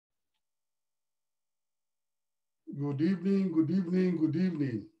Good evening, good evening, good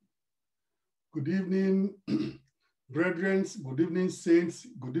evening. Good evening, brethren. Good evening, saints.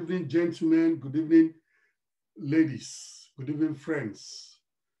 Good evening, gentlemen. Good evening, ladies. Good evening, friends.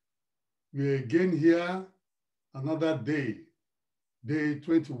 We're again here another day, day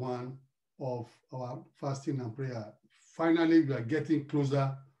 21 of our fasting and prayer. Finally, we are getting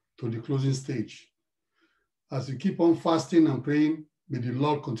closer to the closing stage. As you keep on fasting and praying, may the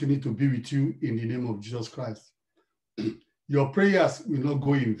Lord continue to be with you in the name of Jesus Christ. Your prayers will not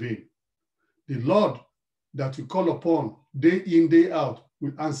go in vain. The Lord that you call upon day in, day out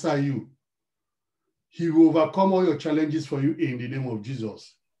will answer you. He will overcome all your challenges for you in the name of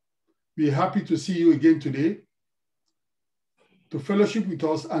Jesus. We're happy to see you again today, to fellowship with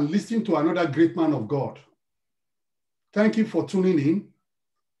us and listen to another great man of God. Thank you for tuning in.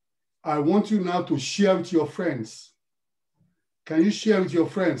 I want you now to share with your friends. Can you share with your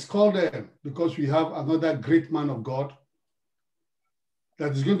friends? Call them, because we have another great man of God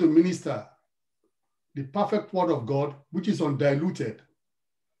that is going to minister the perfect word of God, which is undiluted.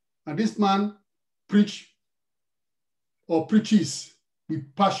 And this man preaches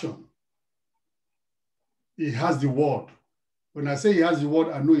with passion. He has the word. When I say he has the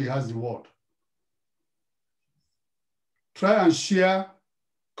word, I know he has the word. Try and share.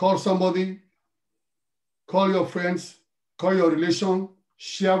 Call somebody. Call your friends. Call your relation.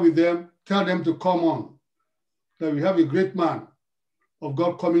 Share with them. Tell them to come on. That we have a great man of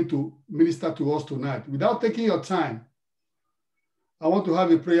God coming to minister to us tonight. Without taking your time, I want to have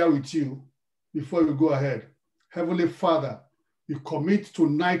a prayer with you before we go ahead. Heavenly Father, we commit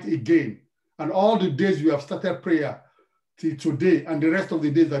tonight again and all the days we have started prayer till today and the rest of the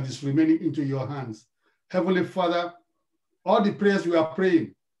days that is remaining into your hands. Heavenly Father, all the prayers we are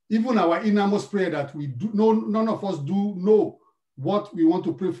praying, even our innermost prayer that we do, none of us do know what we want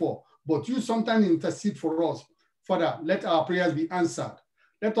to pray for, but you sometimes intercede for us. Father, let our prayers be answered.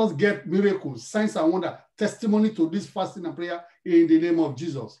 Let us get miracles, signs and wonder, testimony to this fasting and prayer in the name of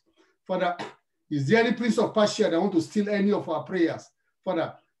Jesus. Father, is there any prince of Persia that want to steal any of our prayers?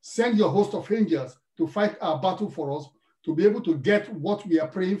 Father, send your host of angels to fight our battle for us, to be able to get what we are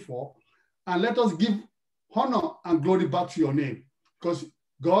praying for, and let us give honor and glory back to your name. Because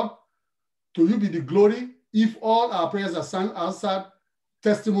God, to you be the glory. If all our prayers are answered,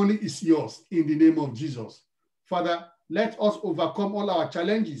 testimony is yours in the name of Jesus. Father, let us overcome all our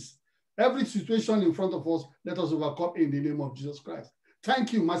challenges. Every situation in front of us, let us overcome in the name of Jesus Christ.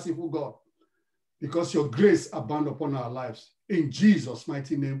 Thank you, merciful God, because your grace abound upon our lives. In Jesus'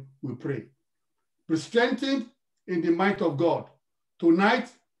 mighty name, we pray. Be strengthened in the might of God.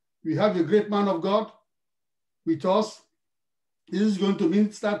 Tonight, we have a great man of God with us. This is going to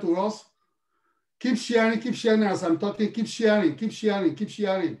minister to us. Keep sharing as I'm talking. Keep sharing.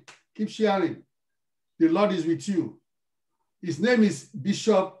 The Lord is with you. His name is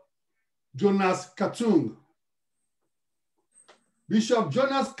Bishop Jonas Katung. Bishop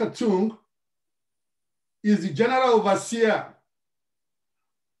Jonas Katung is the general overseer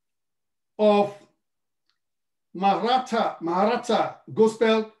of Maratha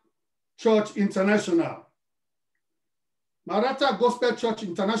Gospel Church International. Maratha Gospel Church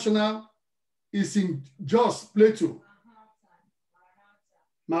International is in Jos, Plateau.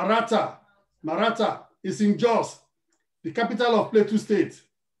 Maratha is in Jos, the capital of Plateau State.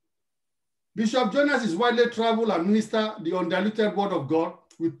 Bishop Jonas is widely traveled and minister the undiluted word of God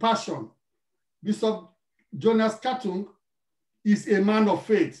with passion. Bishop Jonas Katung is a man of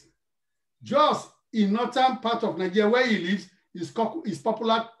faith. Jos, in northern part of Nigeria where he lives, is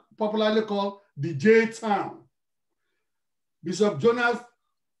popularly called the J Town. Bishop Jonas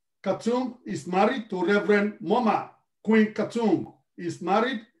Katung is married to Reverend Mama Queen Katung. He is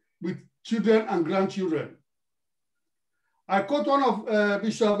married with children and grandchildren. I quote one of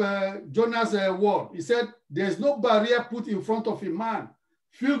Bishop Jonas' word. He said, "There's no barrier put in front of a man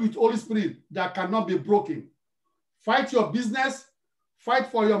filled with Holy Spirit that cannot be broken. Fight your business, fight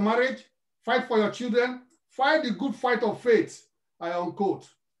for your marriage, fight for your children, fight the good fight of faith." I unquote.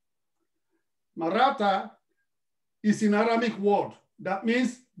 Maratha is an Aramaic word that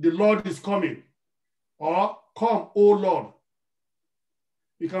means the Lord is coming, or come, O Lord.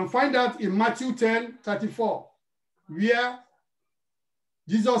 You can find that in Matthew 10:34, where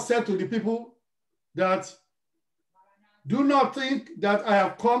Jesus said to the people that, "Do not think that I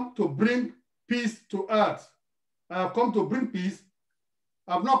have come to bring peace to earth. I have come to bring peace.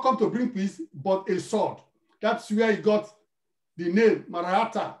 I have not come to bring peace, but a sword." That's where he got the name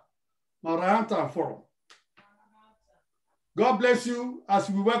Maratha from. God bless you as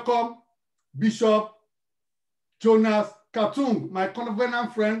we welcome Bishop Jonas Katung, my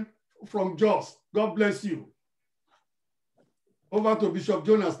covenant friend from Jos. God bless you. Over to Bishop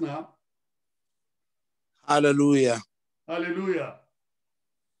Jonas now. Hallelujah. Hallelujah.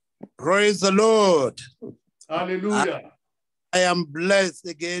 Praise the Lord. Hallelujah. I am blessed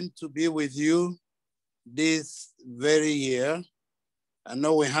again to be with you this very year. I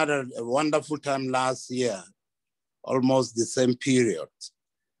know we had a wonderful time last year, almost the same period.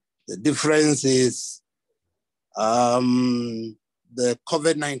 The difference is the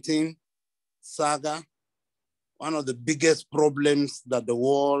COVID-19 saga, one of the biggest problems that the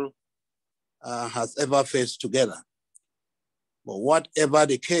world has ever faced together. But whatever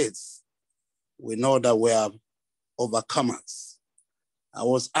the case, we know that we are overcomers. I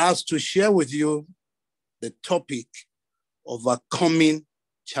was asked to share with you the topic, overcoming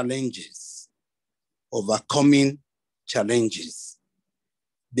challenges. Overcoming challenges.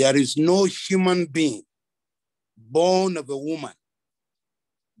 There is no human being born of a woman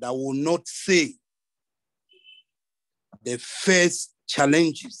that will not say they face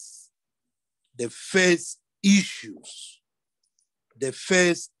challenges, they face issues, they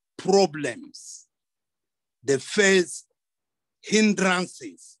face problems, they face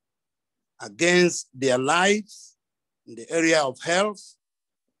hindrances against their lives in the area of health,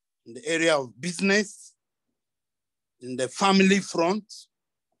 in the area of business, in the family front,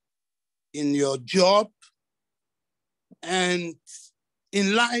 in your job, and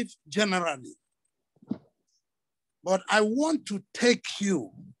in life generally. But I want to take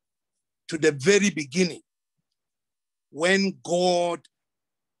you to the very beginning, when God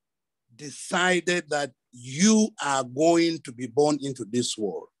decided that you are going to be born into this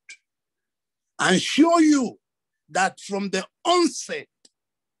world, and show you that from the onset,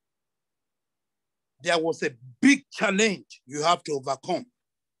 there was a big challenge you have to overcome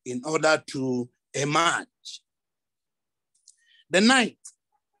in order to emerge. The night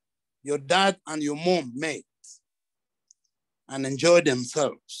your dad and your mom met and enjoyed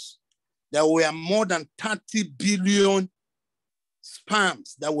themselves, there were more than 30 billion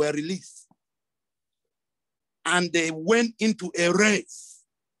sperms that were released. And they went into a race.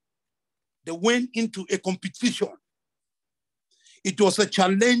 They went into a competition. It was a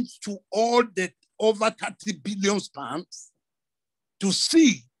challenge to all the over 30 billion sperms to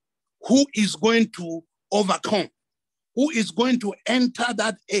see who is going to overcome, who is going to enter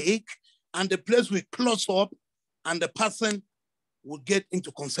that egg, and the place will close up and the person will get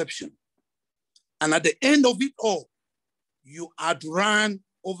into conception. And at the end of it all, you outrun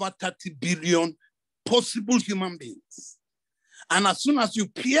over 30 billion possible human beings. And as soon as you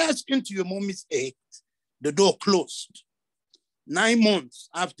pierce into your mommy's egg, the door closed. 9 months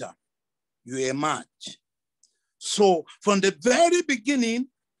after, you emerge. So from the very beginning,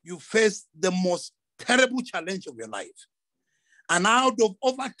 you face the most terrible challenge of your life. And out of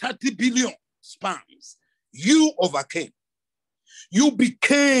over 30 billion sperms, you overcame. You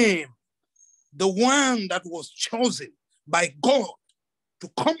became the one that was chosen by God to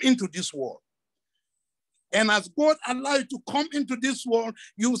come into this world. And as God allowed you to come into this world,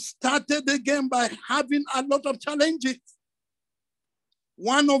 you started again by having a lot of challenges.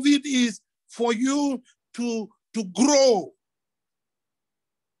 One of it is for you to grow.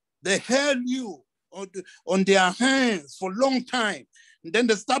 They held you on their hands for a long time. And then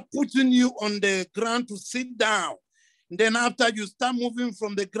they start putting you on the ground to sit down. And then after you start moving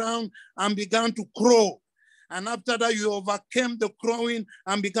from the ground and began to crawl. And after that, you overcame the crawling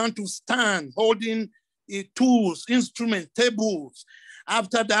and began to stand, holding tools, instruments, tables.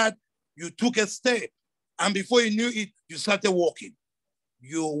 After that, you took a step. And before you knew it, you started walking.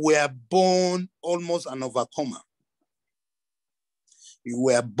 You were born almost an overcomer. You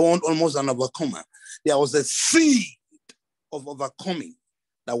were born almost an overcomer. There was a seed of overcoming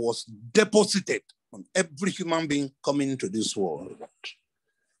that was deposited on every human being coming into this world.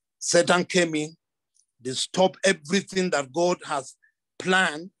 Satan came in, disturbed everything that God has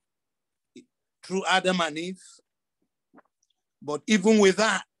planned through Adam and Eve. But even with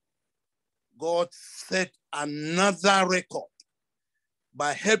that, God set another record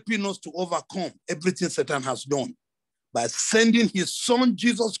by helping us to overcome everything Satan has done, by sending his son,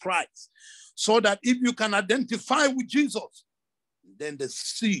 Jesus Christ, so that if you can identify with Jesus, then the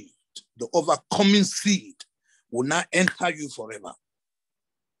seed, the overcoming seed, will not enter you forever.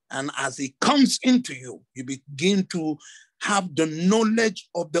 And as it comes into you, you begin to have the knowledge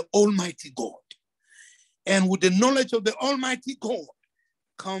of the Almighty God. And with the knowledge of the Almighty God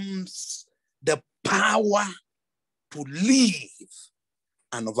comes the power to live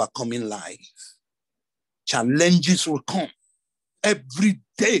an overcoming life. Challenges will come every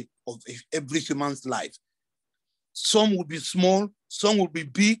day of every human's life. Some will be small, some will be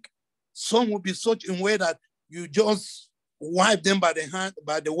big, some will be such in a way that you just wipe them by the hand,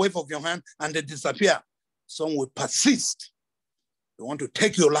 by the wave of your hand, and they disappear. Some will persist. They want to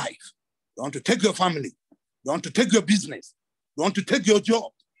take your life. They want to take your family. They want to take your business. They want to take your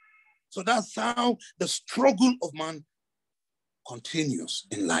job. So that's how the struggle of man continues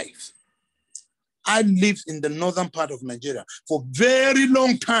in life. I lived in the northern part of Nigeria for a very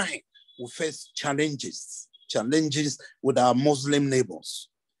long time. We faced challenges with our Muslim neighbors,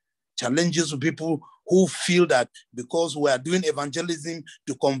 challenges with people who feel that because we are doing evangelism,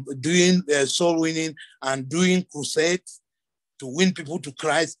 doing soul winning and doing crusades to win people to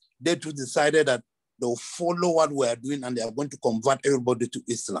Christ, they too decided that they'll follow what we are doing and they are going to convert everybody to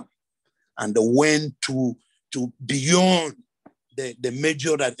Islam. And they went to beyond the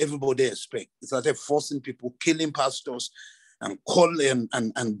measure that everybody expects. It started forcing people, killing pastors, and calling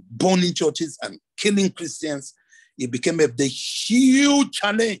and burning churches and killing Christians. It became the huge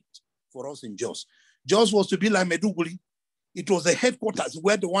challenge for us in Jos. Jos was to be like Meduguri. It was the headquarters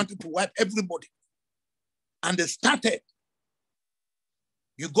where they wanted to wipe everybody. And they started.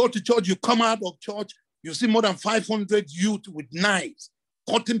 You go to church, you come out of church, you see more than 500 youth with knives,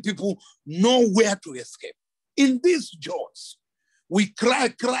 cutting people, nowhere to escape. In this Jos, we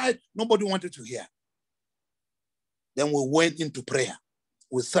cried, nobody wanted to hear. Then we went into prayer.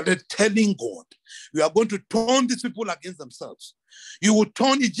 We started telling God, we are going to turn these people against themselves. You will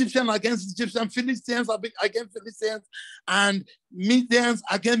turn Egyptians against Egyptians, Philistines against Philistines, and Midians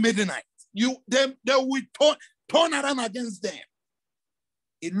against Midianites. They will turn around against them.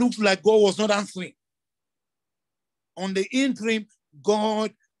 It looks like God was not answering. On the interim,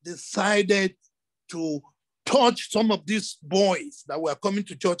 God decided to touch some of these boys that were coming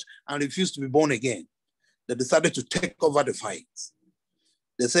to church and refused to be born again. They decided to take over the fight.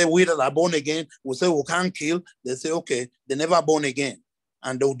 They say, we that are born again, we say we can't kill. They say, okay, they never born again.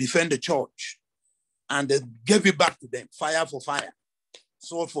 And they'll defend the church. And they gave it back to them, fire for fire,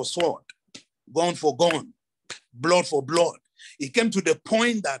 sword for sword, gun for gun, blood for blood. It came to the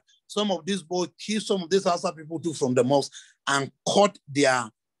point that some of these boys killed some of these Hausa people too from the mosque and cut their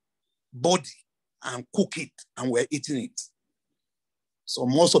body and cook it, and were eating it. So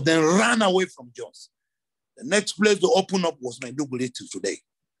most of them ran away from Jos. The next place to open up was Maiduguri till today.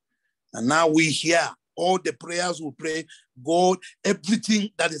 And now we hear all the prayers we pray, God, everything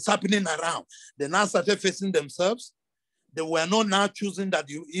that is happening around. They now started facing themselves. They were not now choosing that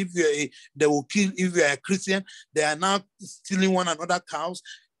they will kill if you are a Christian. They are now stealing one another cows,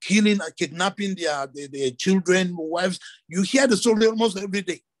 killing and kidnapping their children, wives. You hear the story almost every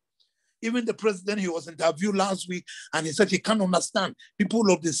day. Even the president, he was interviewed last week, and he said he can't understand.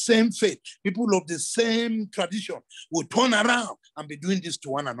 People of the same faith, people of the same tradition will turn around and be doing this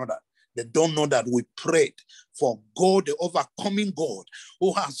to one another. They don't know that we prayed for God, the overcoming God,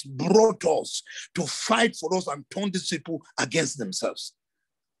 who has brought us to fight for us and turn these people against themselves.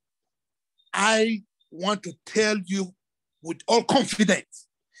 I want to tell you with all confidence,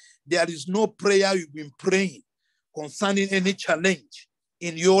 there is no prayer you've been praying concerning any challenge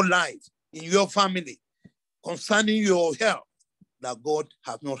in your life, in your family, concerning your health, that God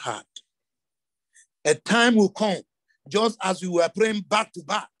has not heard. A time will come, just as we were praying back to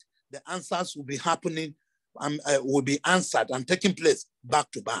back, the answers will be happening, will be answered and taking place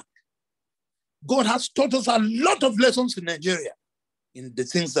back to back. God has taught us a lot of lessons in Nigeria in the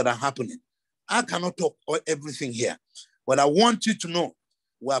things that are happening. I cannot talk everything here, but I want you to know,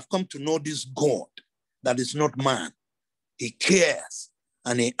 we have come to know this God that is not man. He cares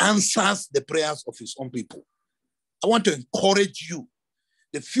and he answers the prayers of his own people. I want to encourage you.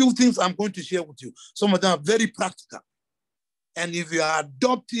 The few things I'm going to share with you, some of them are very practical. And if you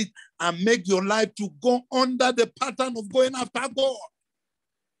adopt it and make your life to go under the pattern of going after God,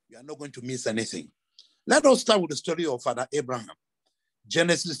 you are not going to miss anything. Let us start with the story of Father Abraham.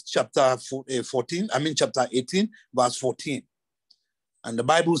 Genesis chapter 18, verse 14. And the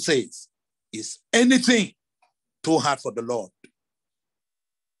Bible says, is anything too hard for the Lord?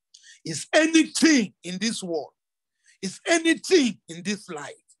 Is anything in this world? Is anything in this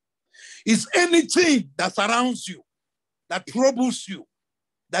life? Is anything that surrounds you, that troubles you,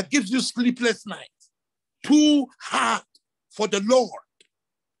 that gives you sleepless nights, too hard for the Lord?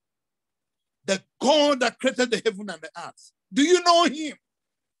 The God that created the heaven and the earth. Do you know him?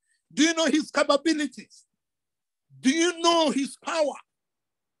 Do you know his capabilities? Do you know his power?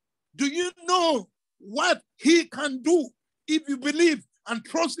 Do you know what he can do if you believe and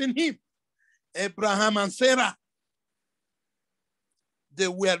trust in him? Abraham and Sarah, they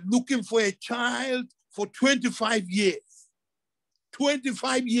were looking for a child for 25 years.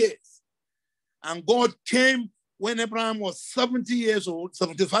 25 years. And God came when Abraham was 70 years old,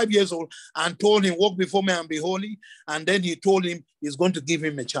 75 years old, and told him, walk before me and be holy. And then he told him he's going to give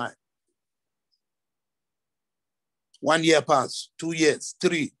him a child. 1 year passed, 2 years,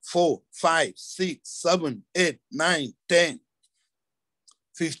 3, 4, 5, 6, 7, 8, 9, 10,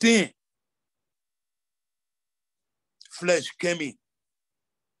 15. Flesh came in.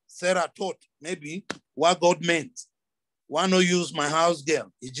 Sarah thought maybe what God meant. Why not use my house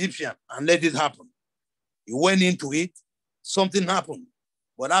girl, Egyptian, and let it happen? He went into it. Something happened.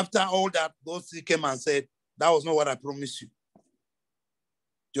 But after all that, God still came and said, that was not what I promised you.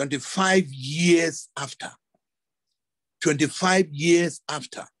 25 years after. 25 years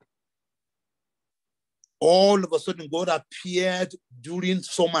after. All of a sudden, God appeared during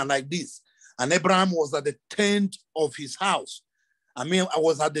summer like this. And Abraham was at the tent of his house. I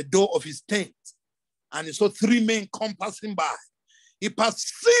was at the door of his tent. And he saw 3 men come passing by. He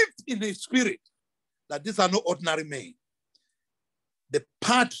perceived in his spirit that these are no ordinary men. The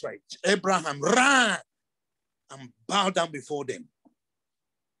patriarch, Abraham, ran and bowed down before them,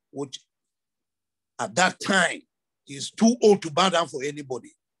 which at that time, he's too old to bow down for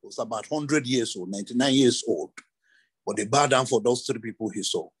anybody. He was about 100 years old, 99 years old. But he bowed down for those 3 people he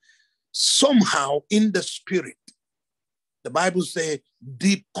saw. Somehow in the spirit, the Bible says,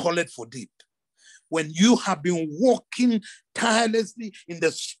 deep calleth for deep. When you have been walking tirelessly in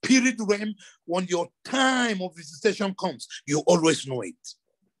the spirit realm, when your time of visitation comes, you always know it.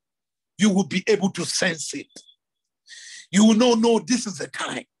 You will be able to sense it. You will know, no, this is the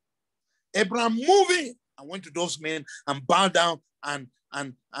time. Abraham moving and went to those men and bowed down and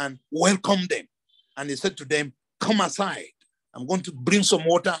welcomed them. And he said to them, come aside. I'm going to bring some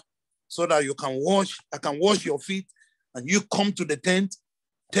water so that you can wash. I can wash your feet. And you come to the tent,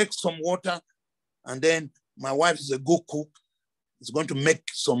 take some water, and then my wife is a good cook. It's going to make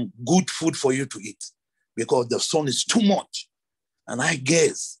some good food for you to eat because the sun is too much. And I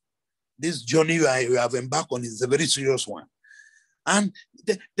guess this journey you have embarked on is a very serious one. And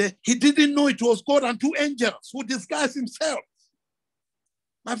he didn't know it was God and 2 angels who disguised himself.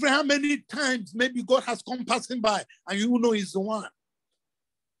 My friend, how many times maybe God has come passing by and you know he's the one?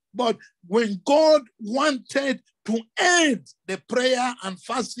 But when God wanted to end the prayer and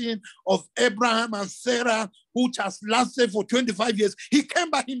fasting of Abraham and Sarah, which has lasted for 25 years, he came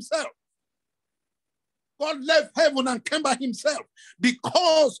by himself. God left heaven and came by himself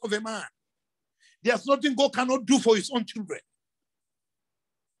because of a man. There's nothing God cannot do for his own children.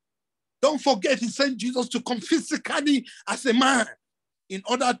 Don't forget, he sent Jesus to come physically as a man in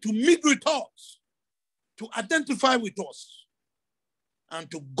order to meet with us, to identify with us, and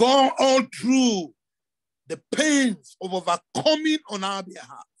to go all through the pains of overcoming on our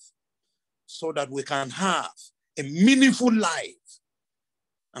behalf so that we can have a meaningful life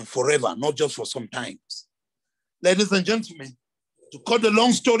and forever, not just for some times. Ladies and gentlemen, to cut the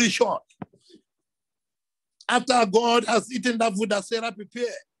long story short, after God has eaten that food that Sarah prepared,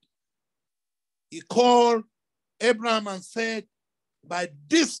 he called Abraham and said, by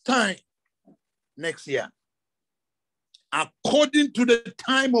this time next year, according to the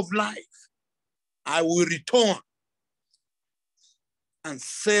time of life, I will return, and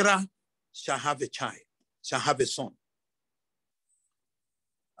Sarah shall have a child, shall have a son.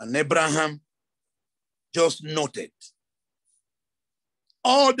 And Abraham just noted.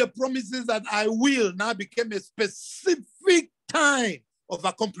 All the promises that I will now became a specific time of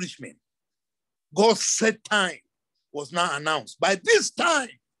accomplishment. God's set time was now announced. By this time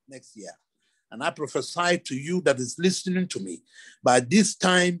next year, and I prophesy to you that is listening to me, by this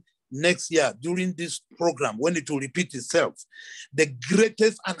time next year, during this program, when it will repeat itself, the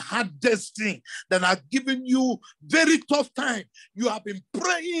greatest and hardest thing that has given you very tough time, you have been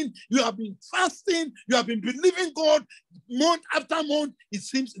praying, you have been fasting, you have been believing God month after month, it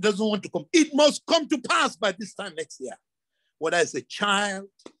seems it doesn't want to come. It must come to pass by this time next year. Whether it's a child,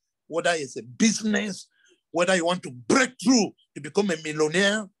 whether it's a business, whether you want to break through to become a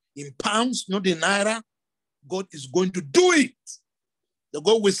millionaire in pounds, not in naira, God is going to do it. The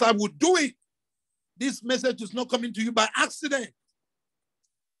God we serve will do it. This message is not coming to you by accident.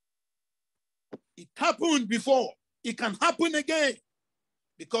 It happened before. It can happen again.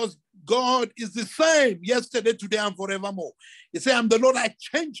 Because God is the same yesterday, today, and forevermore. He said, I'm the Lord, I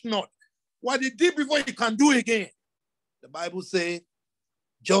change not. What he did before, he can do again. The Bible says,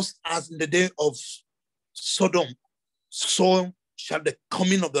 just as in the day of Sodom, so shall the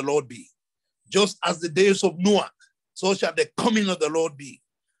coming of the Lord be. Just as the days of Noah, so shall the coming of the Lord be.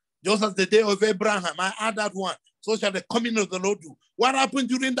 Just as the day of Abraham, I add that one, so shall the coming of the Lord do. What happened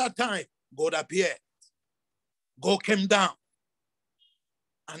during that time? God appeared. God came down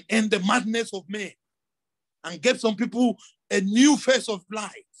and ended the madness of men. and gave some people a new phase of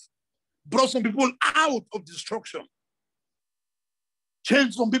life, brought some people out of destruction,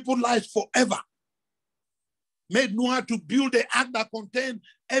 changed some people's lives forever, made Noah to build the ark that contained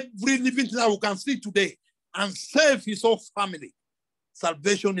every living thing that we can see today and save his whole family.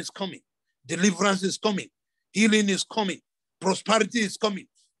 Salvation is coming. Deliverance is coming. Healing is coming. Prosperity is coming.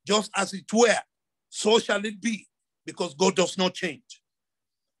 Just as it were, so shall it be, because God does not change.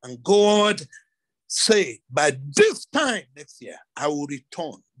 And God say, by this time next year, I will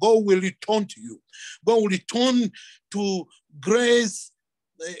return. God will return to you. God will return to grace,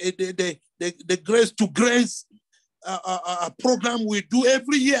 the grace to grace a program we do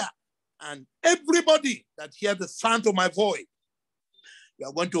every year. And everybody that hears the sound of my voice, you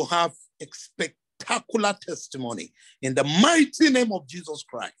are going to have a spectacular testimony in the mighty name of Jesus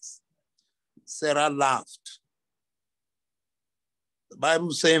Christ. Sarah laughed. The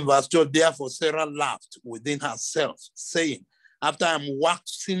Bible says in verse 12, therefore Sarah laughed within herself, saying, after I'm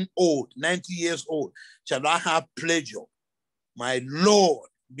waxing old, 90 years old, shall I have pleasure, my Lord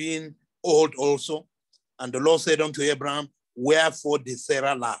being old also? And the Lord said unto Abraham, wherefore did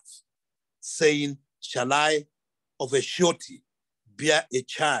Sarah laugh, saying, shall I of a surety bear a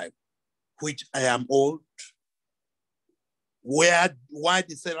child, which I am old? Why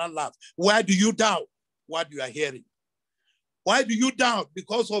did Sarah laugh? Why do you doubt what you are hearing? Why do you doubt?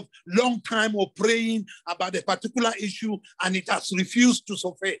 Because of long time of praying about a particular issue and it has refused to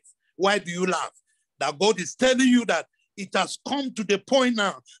surface. Why do you laugh? That God is telling you that it has come to the point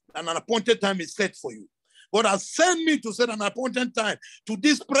now that an appointed time is set for you. God has sent me to set an appointed time to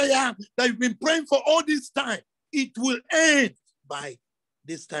this prayer that you've been praying for all this time. It will end by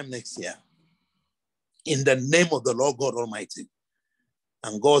this time next year. In the name of the Lord God Almighty.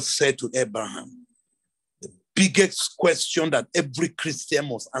 And God said to Abraham, the biggest question that every Christian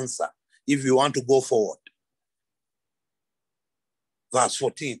must answer if you want to go forward. Verse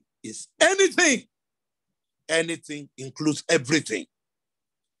 14 is anything. Anything includes everything.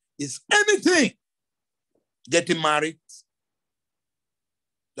 Is anything. Getting married,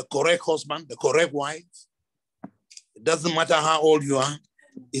 the correct husband, the correct wife. It doesn't matter how old you are.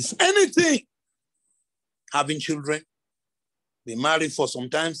 It's anything. Having children, be married for some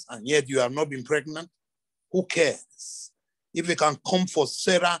time, and yet you have not been pregnant. Who cares? If it can come for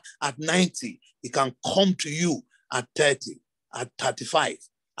Sarah at 90, it can come to you at 30, at 35,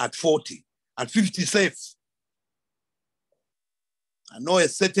 at 40, at 57. I know a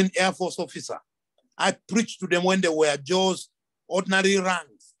certain Air Force officer. I preached to them when they were just ordinary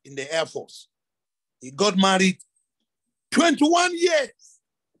ranks in the Air Force. He got married 21 years.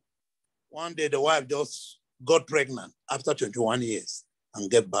 One day the wife just got pregnant after 21 years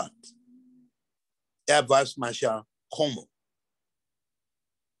and gave birth. Air Vice Marshal Como.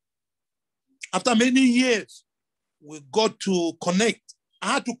 After many years, we got to connect.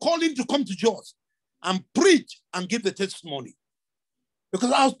 I had to call him to come to Jos and preach and give the testimony.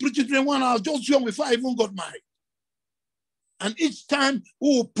 Because I was preaching to them when I was just young before I even got married. And each time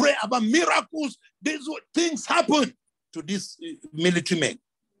we will pray about miracles, these things happen to these military men.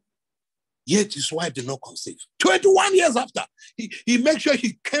 Yet his wife did not conceive. 21 years after, he made sure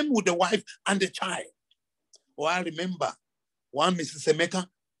he came with the wife and the child. Oh, I remember one Mrs. Emeka,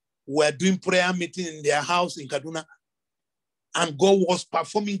 we were doing prayer meeting in their house in Kaduna, and God was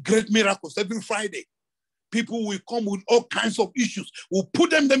performing great miracles every Friday. People will come with all kinds of issues. We'll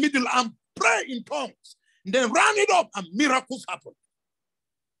put them in the middle and pray in tongues. And then run it up and miracles happen.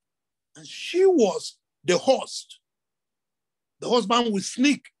 And she was the host. The husband would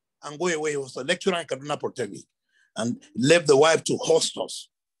sneak and go away. He was a lecturer in Kaduna Polytechnic and left the wife to host us.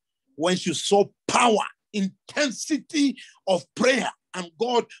 When she saw power, intensity of prayer, and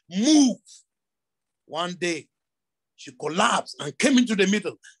God moved, one day she collapsed and came into the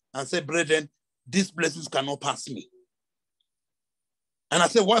middle and said, brethren, these blessings cannot pass me. And I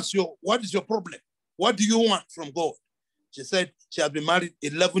said, what is your problem? What do you want from God? She said she has been married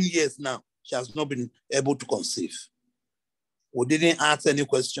 11 years now. She has not been able to conceive. We didn't ask any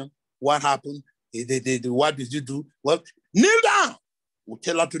question. What happened? What did you do? Well, kneel down. We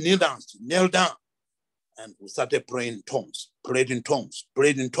tell her to kneel down. She kneel down. And we started praying in tongues, prayed in tongues,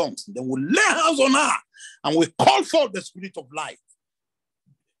 prayed in tongues. And then we lay hands on her and we call forth the spirit of life.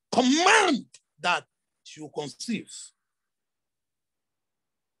 Command that she will conceive.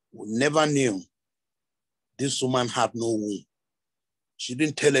 We never knew this woman had no womb. She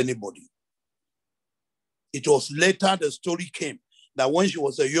didn't tell anybody. It was later the story came that when she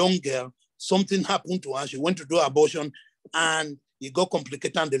was a young girl, something happened to her. She went to do abortion and it got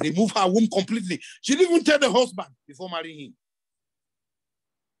complicated and they removed her womb completely. She didn't even tell the husband before marrying him.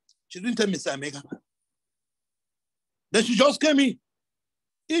 She didn't tell Mr. Emeka. Then she just came in.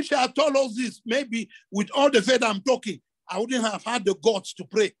 If she had told us this, maybe with all the faith I'm talking, I wouldn't have had the guts to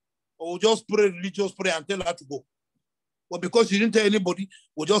pray. Or just pray religious prayer and tell her to go. But because she didn't tell anybody,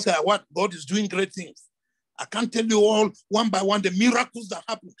 we'll just say, what? God is doing great things. I can't tell you all one by one the miracles that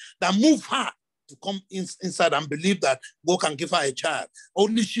happen, that move her to come inside and believe that God can give her a child.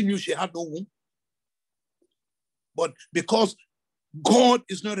 Only she knew she had no womb. But because God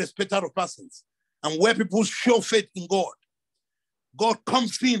is not a respecter of persons, and where people show faith in God, God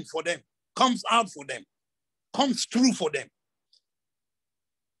comes in for them, comes out for them, comes through for them.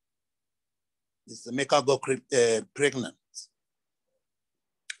 This is the maker got pregnant.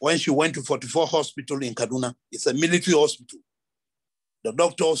 When she went to 44 Hospital in Kaduna, it's a military hospital. The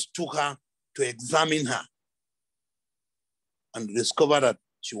doctors took her to examine her and discovered that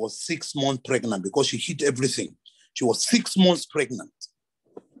she was 6 months pregnant because she hit everything. She was 6 months pregnant.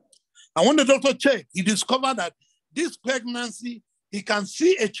 And when the doctor checked, he discovered that this pregnancy, he can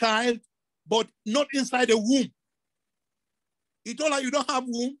see a child, but not inside the womb. He told her, you don't have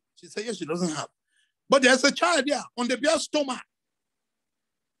womb? She said, yes, she doesn't have. But there's a child there on the bare stomach.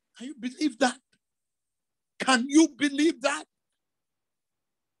 Can you believe that? Can you believe that?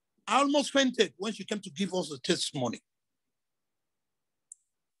 I almost fainted when she came to give us a testimony.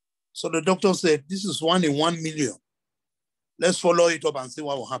 So the doctor said, this is 1 in 1 million. Let's follow it up and see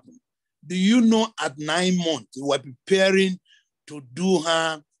what will happen. Do you know at 9 months, we were preparing to do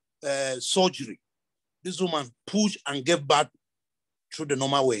her surgery. This woman pushed and gave birth through the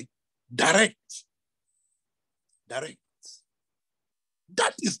normal way. Direct. Direct.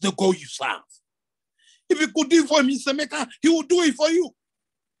 That is the God you serve. If he could do it for me, Semeka, he will do it for you.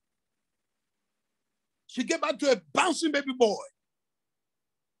 She gave birth to a bouncing baby boy.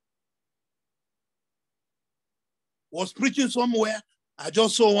 Was preaching somewhere. I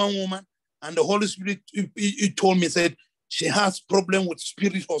just saw one woman, and the Holy Spirit, he told me, said, she has problem with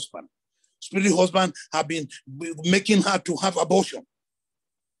spirit husband. Spirit husband have been making her to have abortion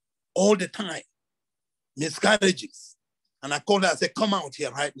all the time, miscarriages. And I called her, I said, come out here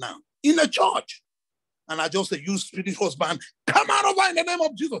right now in the church. And I just said, you spirit husband, come out of her in the name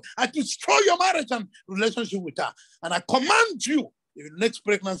of Jesus. I destroy your marriage and relationship with her. And I command you, if the next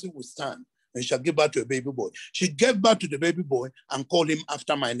pregnancy will stand, and shall give birth to a baby boy. She gave birth to the baby boy and called him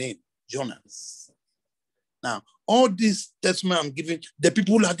after my name, Jonas. Now, all this testimony I'm giving, the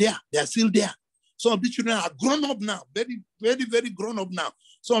people are there. They are still there. Some of the children are grown up now, very, very, very grown up now.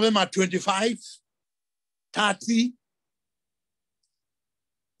 Some of them are 25, 30,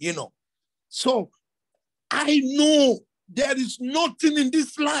 you know. So I know there is nothing in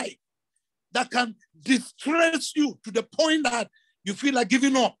this life that can distress you to the point that you feel like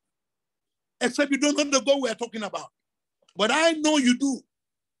giving up. Except you don't know the God we are talking about. But I know you do.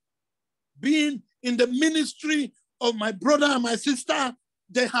 Being in the ministry of my brother and my sister,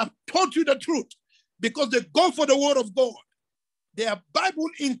 they have taught you the truth because they go for the word of God. They are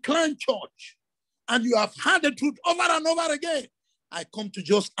Bible-inclined church. And you have heard the truth over and over again. I come to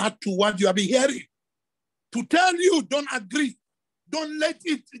just add to what you have been hearing. To tell you, don't agree. Don't let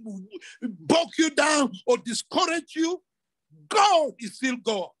it bog you down or discourage you. God is still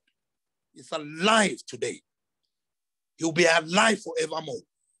God. Is alive today. He'll be alive forevermore.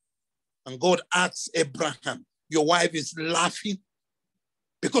 And God asks Abraham, your wife is laughing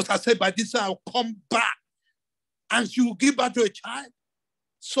because I said, by this I'll come back and she will give birth to a child.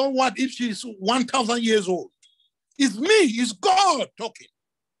 So what if she's 1,000 years old? It's me, it's God talking.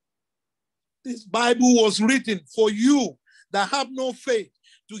 This Bible was written for you that have no faith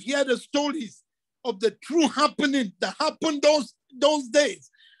to hear the stories of the true happening that happened those days.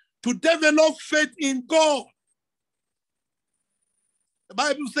 To develop faith in God. The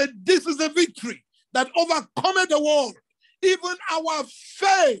Bible said this is a victory that overcometh the world. Even our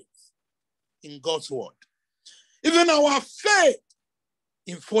faith in God's word. Even our faith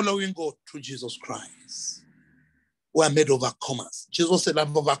in following God through Jesus Christ. We are made overcomers. Jesus said,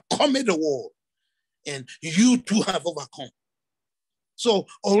 I've overcome the world. And you too have overcome. So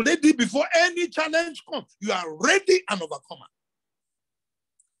already before any challenge comes, you are ready and overcomer.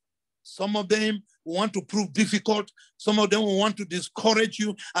 Some of them want to prove difficult. Some of them want to discourage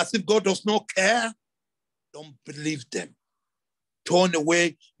you as if God does not care. Don't believe them. Turn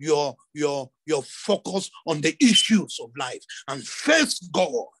away your focus on the issues of life and face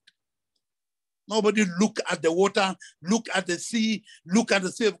God. Nobody look at the water, look at the sea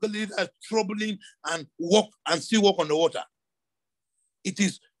of Galilee as troubling and walk and still walk on the water. It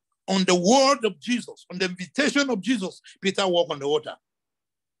is on the word of Jesus, on the invitation of Jesus, Peter walked on the water.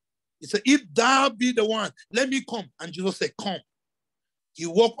 He said, if thou be the one, let me come. And Jesus said, come. He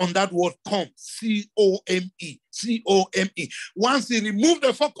worked on that word come, C-O-M-E, C-O-M-E. Once he removed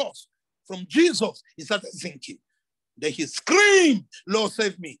the focus from Jesus, he started thinking. Then he screamed, Lord,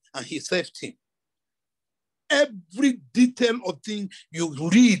 save me, and he saved him. Every detail of thing you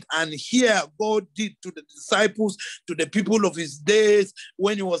read and hear God did to the disciples, to the people of his days,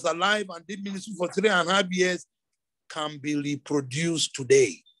 when he was alive and did ministry for 3.5 years, can be reproduced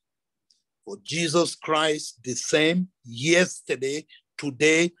today. For Jesus Christ, the same yesterday,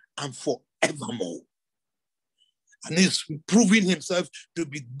 today, and forevermore. And he's proving himself to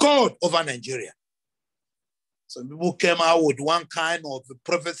be God over Nigeria. Some people came out with one kind of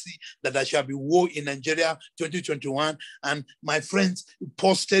prophecy that there shall be war in Nigeria 2021. And my friends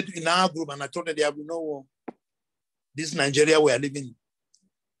posted in our group, and I told them there will be no war. This Nigeria we are living in.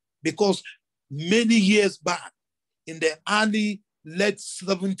 Because many years back, in the late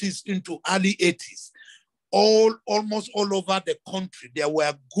 70s into early 80s, almost all over the country, there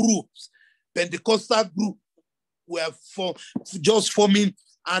were groups, Pentecostal groups were just forming,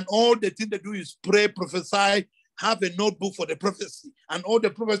 and all the thing they do is pray, prophesy, have a notebook for the prophecy. And all the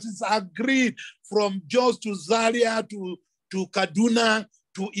prophecies agreed from Jos to Zaria to Kaduna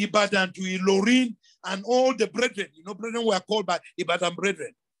to Ibadan to Ilorin, and all the brethren, brethren were called by Ibadan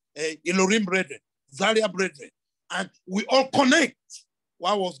brethren, Ilorin brethren, Zaria brethren. And we all connect.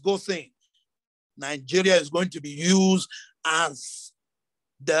 What was God saying? Nigeria is going to be used as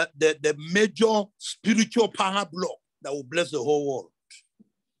the major spiritual power block that will bless the whole world.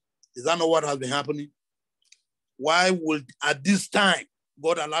 Is that not what has been happening? Why would, at this time,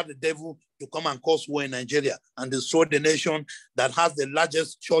 God allow the devil to come and cause war in Nigeria and destroy the nation that has the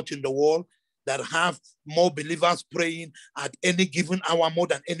largest church in the world, that have more believers praying at any given hour more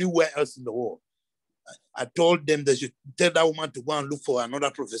than anywhere else in the world? I told them they should tell that woman to go and look for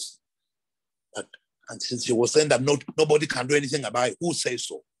another prophecy. And since she was saying that nobody can do anything about it, who says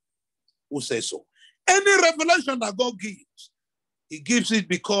so? Who says so? Any revelation that God gives, he gives it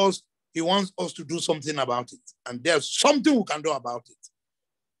because he wants us to do something about it. And there's something we can do about it.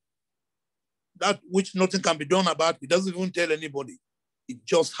 That which nothing can be done about, he doesn't even tell anybody. It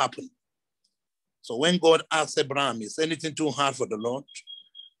just happened. So when God asked Abraham, is anything too hard for the Lord?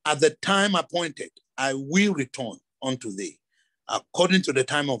 At the time appointed, I will return unto thee, according to the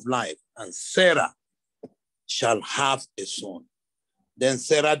time of life, and Sarah shall have a son. Then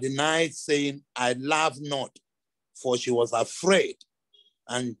Sarah denied, saying, I laugh not, for she was afraid.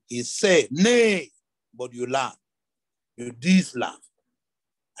 And he said, nay, but you laugh. You did laugh.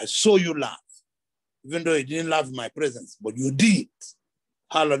 I saw you laugh, even though you didn't laugh in my presence, but you did.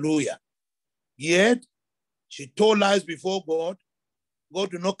 Hallelujah. Yet, she told lies before God.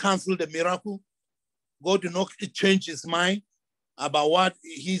 God did not cancel the miracle. God did not change his mind about what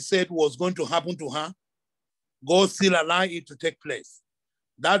he said was going to happen to her. God still allowed it to take place.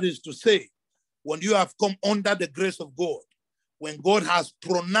 That is to say, when you have come under the grace of God, when God has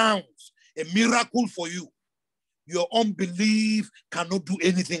pronounced a miracle for you, your unbelief cannot do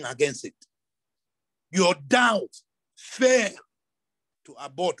anything against it. Your doubt fail to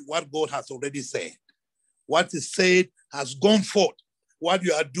abort what God has already said. What is said has gone forth. What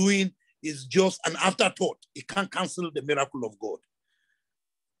you are doing is just an afterthought. It can't cancel the miracle of God.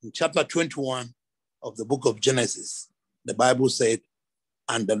 In chapter 21 of the book of Genesis, the Bible said,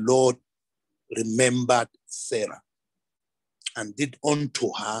 and the Lord remembered Sarah and did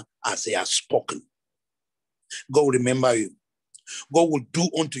unto her as he has spoken. God will remember you. God will do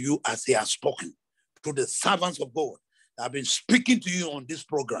unto you as he has spoken to the servants of God that have been speaking to you on this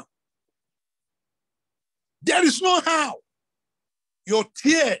program. There is no how your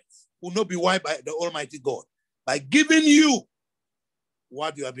tears will not be wiped by the Almighty God by giving you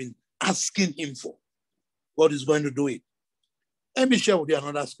what you have been asking him for. God is going to do it. Let me share with you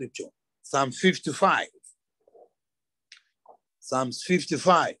another scripture. Psalm 55. Psalms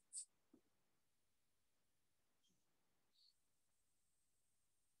 55.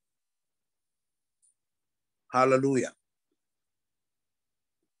 Hallelujah.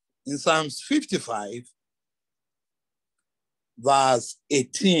 In Psalms 55, verse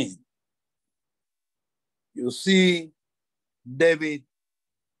 18, you see David,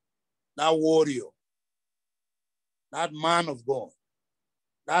 that warrior, that man of God,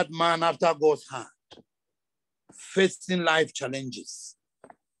 that man after God's heart, facing life challenges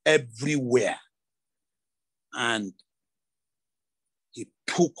everywhere. And he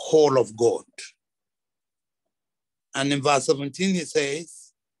took hold of God. And in verse 17, he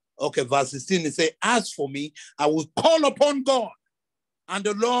says, okay, verse 16, he says, as for me, I will call upon God, and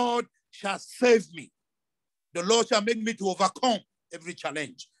the Lord shall save me. The Lord shall make me to overcome every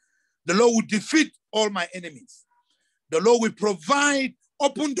challenge. The Lord will defeat all my enemies. The Lord will provide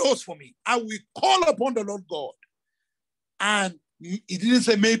open doors for me. I will call upon the Lord God. And he didn't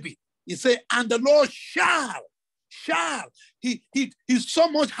say maybe. He said, and the Lord shall. He so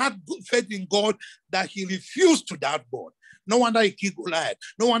much had good faith in God that he refused to doubt God. No wonder he killed Goliath.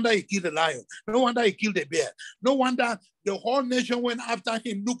 No wonder he killed a lion. No wonder he killed a bear. No wonder the whole nation went after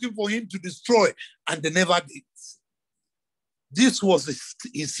him, looking for him to destroy, and they never did. This was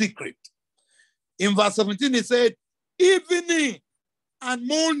his secret. In verse 17, he said, evening and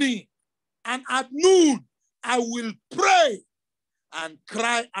morning and at noon, I will pray and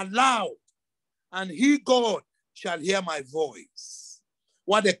cry aloud, and he, God, shall hear my voice.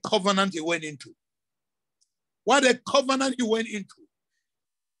 What a covenant he went into. What a covenant he went into.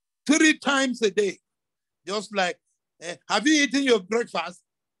 3 times a day. Just like, have you eaten your breakfast?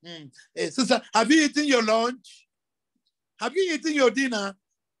 Sister, have you eaten your lunch? Have you eaten your dinner?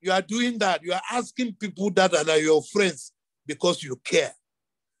 You are doing that. You are asking people that are your friends because you care.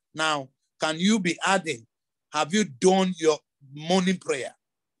 Now, can you be adding, have you done your morning prayer?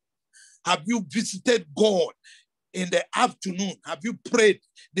 Have you visited God in the afternoon? Have you prayed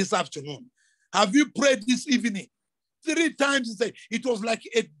this afternoon? Have you prayed this evening? 3 times he said, it was like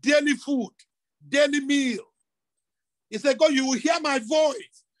a daily food, daily meal. He said, God, you will hear my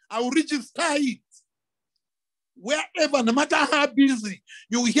voice. I will register it. Wherever, no matter how busy,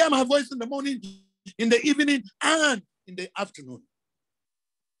 you will hear my voice in the morning, in the evening, and in the afternoon.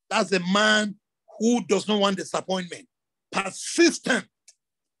 That's a man who does not want disappointment. Persistent.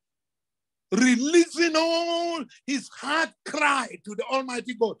 Releasing all his heart cry to the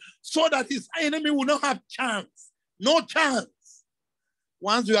Almighty God so that his enemy will not have chance. No chance.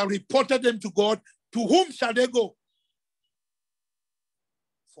 Once you have reported them to God, to whom shall they go?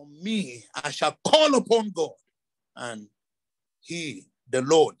 For me, I shall call upon God, and he, the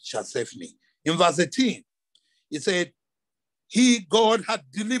Lord, shall save me. In verse 18, he said, he, God, had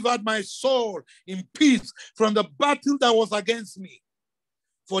delivered my soul in peace from the battle that was against me.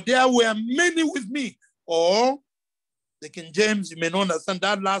 For there were many with me. Or, the King James, you may not understand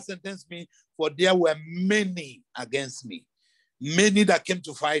that last sentence means, for there were many against me. Many that came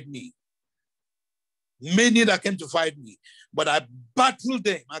to fight me. Many that came to fight me. But I battled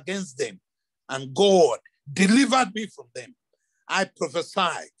them against them. And God delivered me from them. I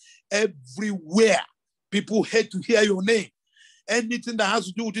prophesy everywhere people hate to hear your name. Anything that has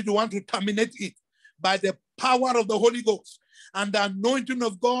to do with it, you want to terminate it by the power of the Holy Ghost and the anointing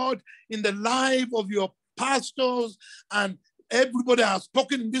of God in the life of your pastors and everybody has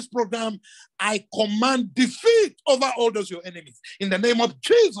spoken in this program. I command defeat over all those your enemies in the name of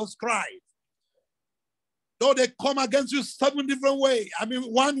Jesus Christ. Though they come against you 7 different ways,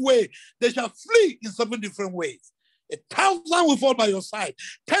 one way, they shall flee in 7 different ways. 1,000 will fall by your side,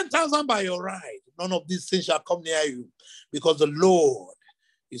 10,000 by your right. None of these things shall come near you because the Lord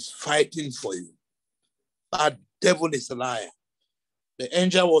is fighting for you. That devil is a liar. The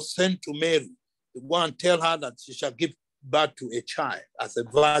angel was sent to Mary to go and tell her that she shall give birth to a child as a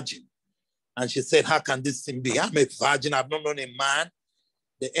virgin. And she said, how can this thing be? I'm a virgin, I've not known a man.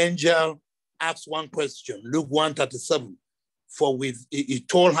 The angel asked one question, Luke 1:37. For with, he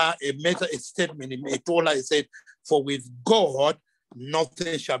told her, he made a statement, he told her, he said, for with God,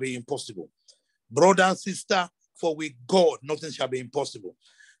 nothing shall be impossible. Brother and sister, for with God, nothing shall be impossible.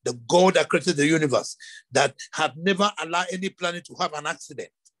 The God that created the universe, that had never allowed any planet to have an accident.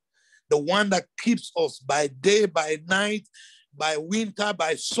 The one that keeps us by day, by night, by winter,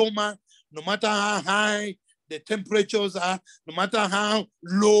 by summer, no matter how high the temperatures are, no matter how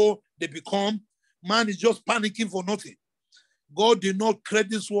low they become, man is just panicking for nothing. God did not create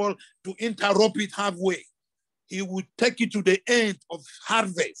this world to interrupt it halfway. He will take you to the end of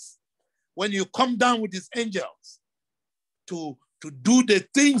harvest. When you come down with his angels to do the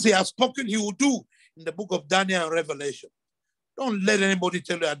things he has spoken he will do in the book of Daniel and Revelation. Don't let anybody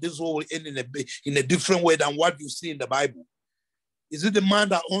tell you that this world will end in a different way than what you see in the Bible. Is it the man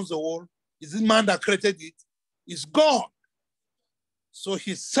that owns the world? Is it the man that created it? It's God. So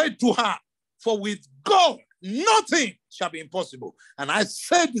he said to her, for with God, nothing shall be impossible. And I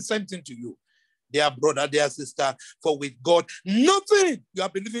said the same thing to you, dear brother, dear sister, for with God, nothing you are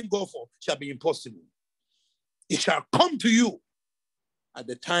believing God for shall be impossible. It shall come to you at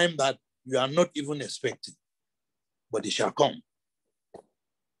the time that you are not even expecting, but it shall come.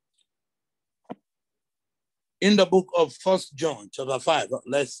 In the book of 1 John chapter 5,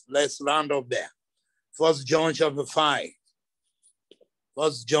 let's round up there. 1 John chapter 5.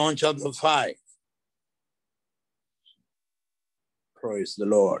 1 John chapter 5. Praise the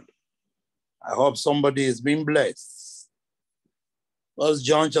Lord. I hope somebody is being blessed. 1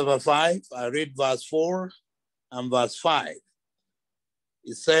 John chapter 5, I read verse 4 and verse 5.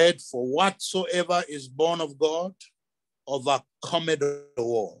 He said, for whatsoever is born of God overcometh the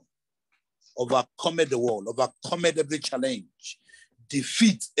world. Overcometh the world, overcometh every challenge,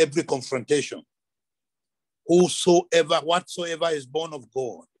 defeats every confrontation. Whatsoever is born of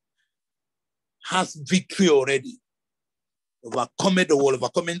God has victory already. Overcometh the world,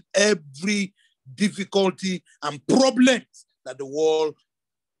 overcoming every difficulty and problems that the world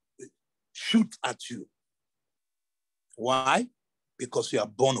shoot at you. Why? Because you are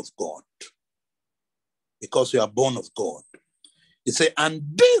born of God. Because you are born of God. He said, and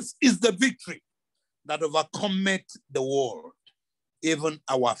this is the victory that overcometh the world, even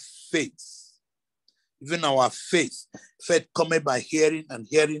our faith. Even our faith. Faith cometh by hearing, and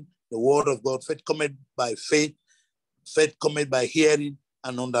hearing the word of God. Faith cometh by faith. Faith cometh by hearing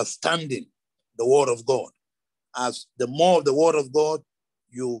and understanding the word of God. As the more of the word of God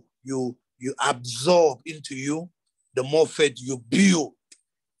you absorb into you, the more faith you build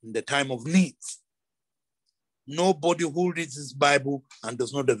in the time of need. Nobody who reads this Bible and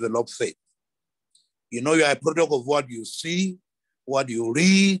does not develop faith. You know, you are a product of what you see, what you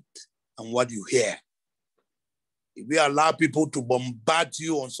read, and what you hear. If we allow people to bombard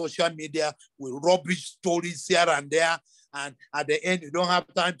you on social media with rubbish stories here and there, and at the end, you don't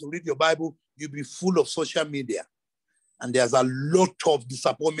have time to read your Bible, you'll be full of social media. And there's a lot of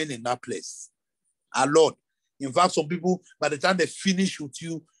disappointment in that place. A lot. In fact, some people, by the time they finish with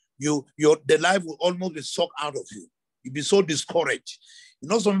you, the life will almost be sucked out of you. You'll be so discouraged. You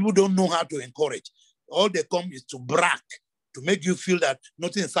know, some people don't know how to encourage. All they come is to brag, to make you feel that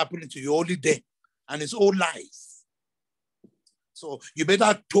nothing is happening to you, only them. And it's all lies. So you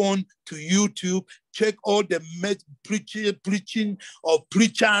better turn to YouTube, check all the preaching of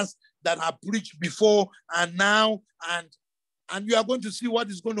preachers that have preached before and now, and you are going to see what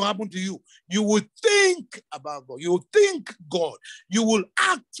is going to happen to you. You will think about God. You will think God. You will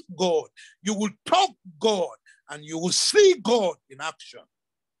act God. You will talk God. And you will see God in action.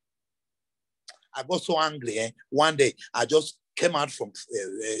 I got so angry. One day, I just came out from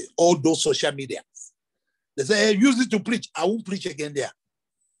all those social media. They say, hey, use it to preach. I won't preach again there.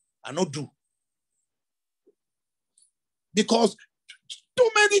 I not do. Because too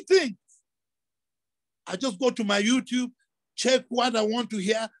many things. I just go to my YouTube, check what I want to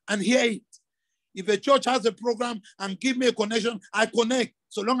hear, and hear it. If a church has a program and give me a connection, I connect.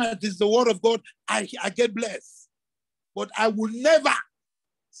 So long as it's the word of God, I get blessed. But I will never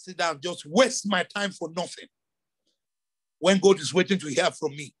sit down, just waste my time for nothing. When God is waiting to hear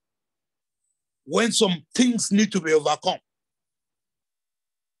from me. When some things need to be overcome.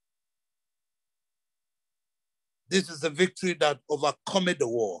 This is the victory that overcometh the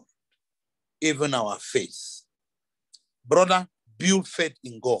world, even our faith. Brother, build faith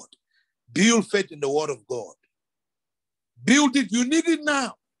in God. Build faith in the word of God. Build it. You need it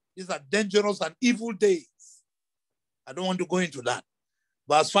now. These are dangerous and evil days. I don't want to go into that.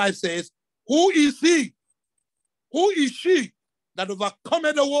 Verse 5 says, who is he? Who is she that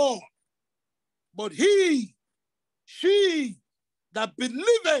overcometh the world? But he, she that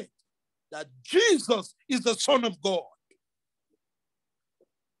believeth that Jesus is the Son of God.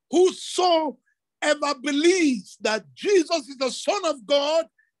 Whosoever believes that Jesus is the Son of God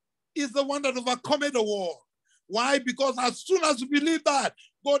is the one that overcometh the world. Why? Because as soon as you believe that,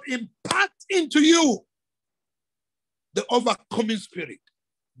 God imparts into you the overcoming spirit,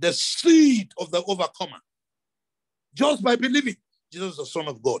 the seed of the overcomer. Just by believing Jesus is the Son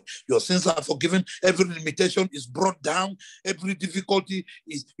of God. Your sins are forgiven. Every limitation is brought down. Every difficulty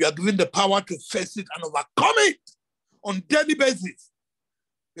is, you are given the power to face it and overcome it on daily basis.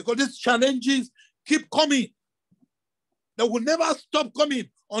 Because these challenges keep coming. They will never stop coming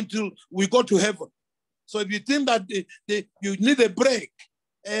until we go to heaven. So if you think that you need a break,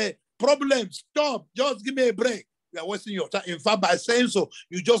 problem, stop, just give me a break. You are wasting your time. In fact, by saying so,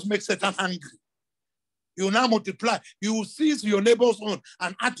 you just make Satan angry. You will now multiply. You will seize your neighbor's own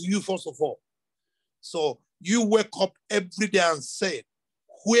and add to you first of all. So you wake up every day and say,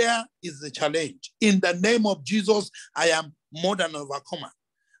 where is the challenge? In the name of Jesus, I am more than an overcomer.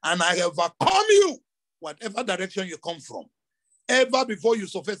 And I overcome you, whatever direction you come from. Ever before you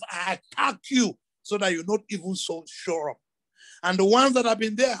surface, I attack you so that you're not even so sure of. And the ones that have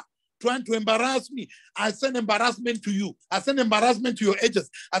been there, trying to embarrass me, I send embarrassment to you. I send embarrassment to your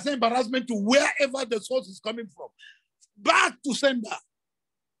agents. I send embarrassment to wherever the source is coming from. Back to sender.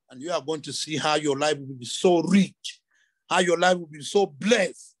 And you are going to see how your life will be so rich, how your life will be so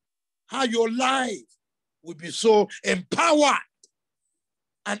blessed, how your life will be so empowered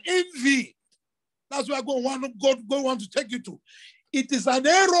and envied. That's where God wants to take you to. It is an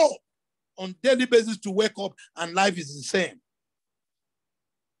error on daily basis to wake up and life is the same.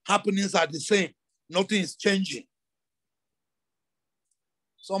 happenings are the same. Nothing is changing.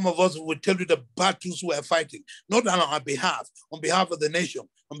 Some of us will tell you the battles we are fighting, not on our behalf, on behalf of the nation,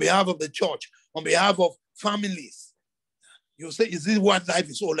 on behalf of the church, on behalf of families. You say, is this what life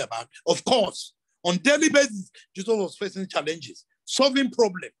is all about? Of course. On daily basis, Jesus was facing challenges, solving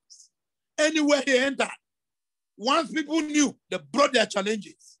problems. Anywhere he entered, once people knew they brought their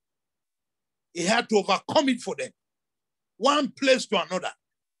challenges, he had to overcome it for them. One place to another.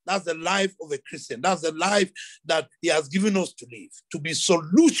 That's the life of a Christian. That's the life that he has given us to live, to be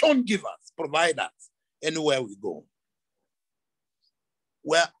solution givers, providers, anywhere we go.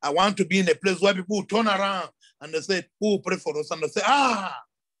 Where I want to be in a place where people turn around and they say, who will pray for us? And they say,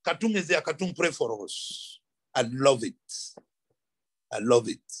 Katung is there, Katung, pray for us. I love it. I love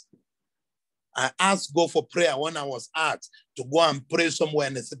it. I asked God for prayer when I was asked to go and pray somewhere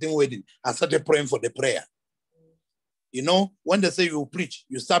in a certain wedding. I started praying for the prayer. You know, when they say you preach,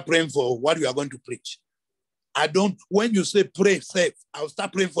 you start praying for what you are going to preach. When you say pray, save, I'll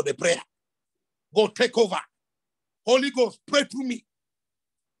start praying for the prayer. God, take over. Holy Ghost, pray through me.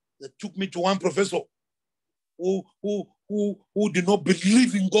 They took me to one professor who did not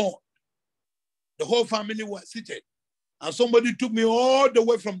believe in God. The whole family was seated. And somebody took me all the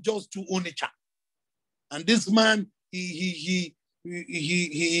way from Jos to Onitsha. And this man, he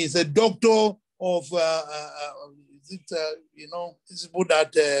is a doctor of, these people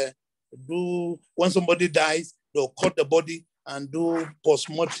that do, when somebody dies, they'll cut the body and do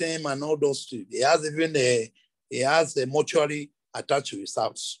post-mortem and all those things. He has a mortuary attached to his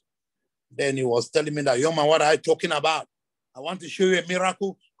house. Then he was telling me that, young man, what are you talking about? I want to show you a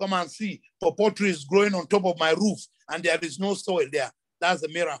miracle. Come and see. Pawpaw tree is growing on top of my roof and there is no soil there. That's a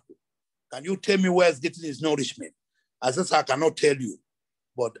miracle. Can you tell me where it's getting his nourishment? I said, I cannot tell you,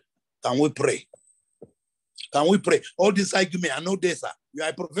 but can we pray? Can we pray? All this argument, I know this, sir. You are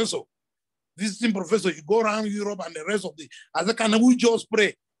a professor, visiting professor. You go around Europe and the rest of the. I said, can we just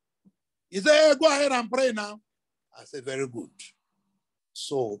pray? He said, hey, go ahead and pray now. I said, very good.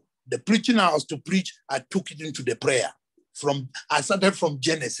 So the preaching I was to preach, I took it into the prayer. I started from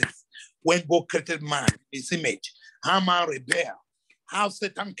Genesis, when God created man, his image, how man rebelled, how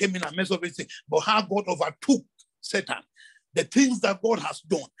Satan came in and messed up everything, but how God overtook Satan. The things that God has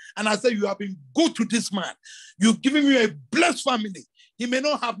done. And I said, you have been good to this man. You've given me a blessed family. He may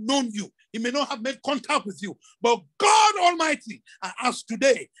not have known you. He may not have made contact with you. But God Almighty, I ask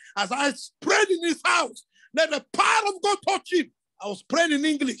today, as I prayed in his house, let the power of God touch him. I was praying in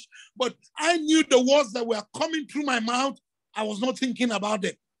English, but I knew the words that were coming through my mouth. I was not thinking about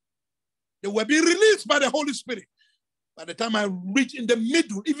them. They were being released by the Holy Spirit. By the time I reached in the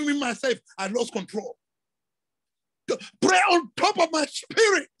middle, even in myself, I lost control. Pray on top of my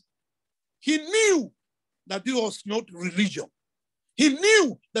spirit. He knew that this was not religion. He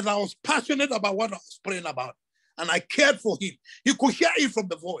knew that I was passionate about what I was praying about, and I cared for him. He could hear it from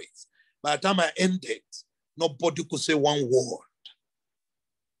the voice. By the time I ended, nobody could say one word.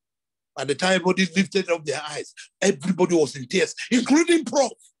 By the time everybody lifted up their eyes, everybody was in tears, including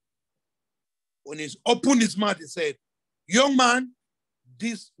Prof. When he opened his mouth, he said, young man,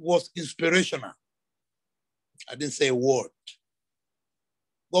 this was inspirational. I didn't say a word.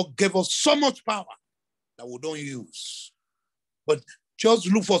 God gave us so much power that we don't use. But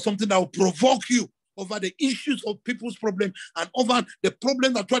just look for something that will provoke you over the issues of people's problems and over the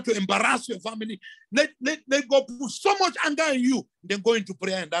problem that try to embarrass your family. Let God put so much anger in you, then go into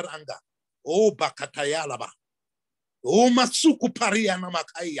prayer in that anger. Oh, bakatayalaba. Oh, masuku paria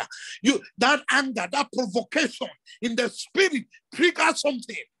namakaya. That anger, that provocation in the spirit trigger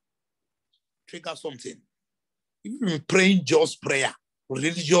something. Trigger something. Even praying just prayer,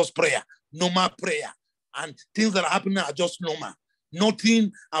 religious prayer, normal prayer, and things that are happening are just normal.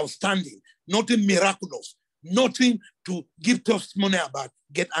 Nothing outstanding, nothing miraculous, nothing to give testimony about.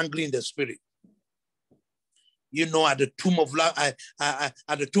 Get angry in the spirit. You know, at the tomb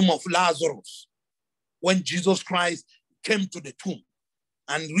of Lazarus, when Jesus Christ came to the tomb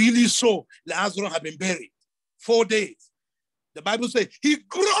and really saw Lazarus had been buried 4 days, the Bible says he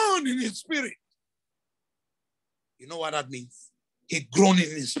groaned in his spirit. You know what that means? He groaned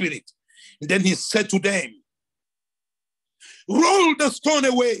in his spirit. And then he said to them, roll the stone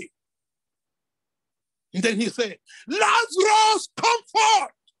away. And then he said, Lazarus, come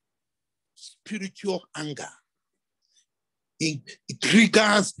forth. Spiritual anger. It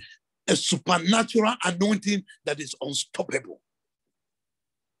triggers a supernatural anointing that is unstoppable.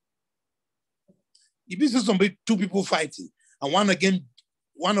 If you see two people fighting, and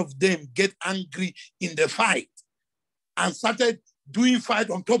one of them get angry in the fight, and started doing fight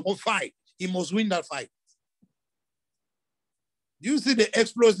on top of fight, he must win that fight. Do you see the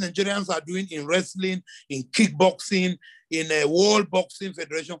exploits Nigerians are doing in wrestling, in kickboxing, in a World Boxing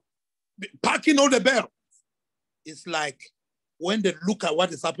Federation? Packing all the belts. It's like when they look at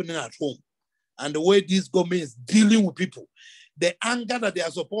what is happening at home and the way this government is dealing with people, the anger that they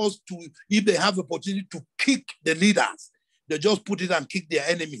are supposed to, if they have the opportunity to kick the leaders, they just put it and kick their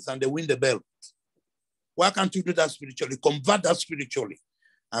enemies and they win the belt. Why can't you do that spiritually? Convert that spiritually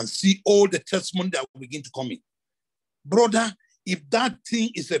and see all the testimony that will begin to come in. Brother, if that thing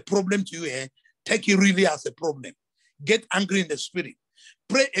is a problem to you, take it really as a problem. Get angry in the spirit.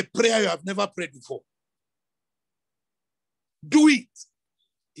 Pray a prayer you have never prayed before. Do it.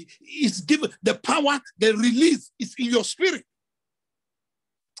 It's given. The power, the release is in your spirit.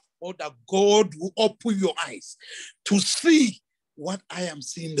 Or that God will open your eyes to see what I am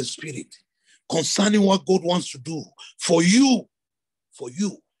seeing in the spirit concerning what God wants to do for you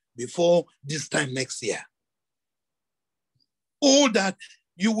before this time next year. All that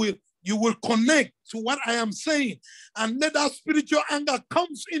you will connect to what I am saying and let that spiritual anger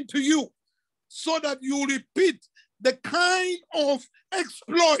comes into you so that you repeat the kind of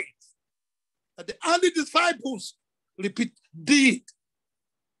exploits that the early disciples did.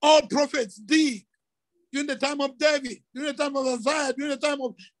 All prophets did during the time of David, during the time of Isaiah, during the time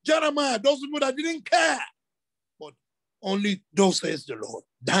of Jeremiah, those people that didn't care. But only those says the Lord.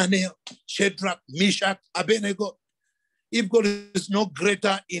 Daniel, Shadrach, Meshach, Abednego. If God is no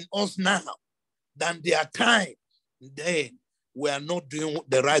greater in us now than their time, then we are not doing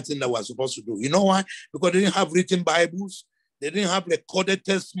the right thing that we're supposed to do. You know why? Because they didn't have written Bibles. They didn't have recorded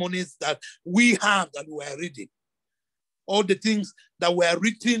testimonies that we have that we are reading. All the things that were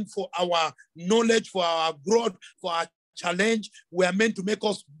written for our knowledge, for our growth, for our challenge, were meant to make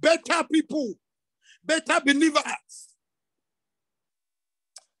us better people, better believers.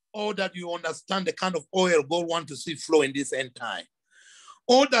 All that you understand the kind of oil God wants to see flow in this end time.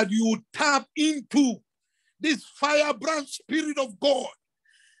 All that you tap into this firebrand spirit of God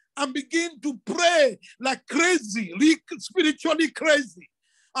and begin to pray like crazy, spiritually crazy,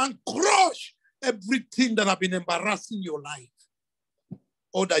 and crush everything that have been embarrassing your life.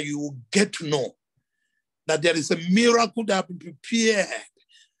 Or that you will get to know that there is a miracle that has been prepared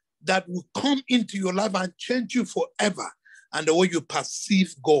that will come into your life and change you forever and the way you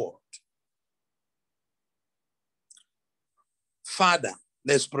perceive God. Father,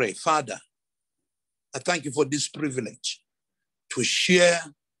 let's pray. Father, I thank you for this privilege to share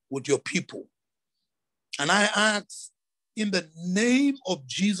with your people. And I ask in the name of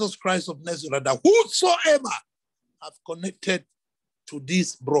Jesus Christ of Nazareth that whosoever have connected to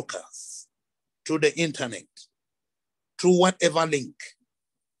these brokers, through the internet, through whatever link,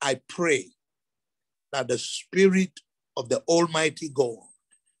 I pray that the Spirit of the Almighty God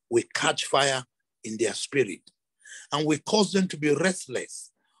will catch fire in their spirit and will cause them to be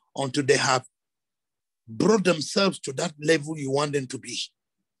restless until they have brought themselves to that level you want them to be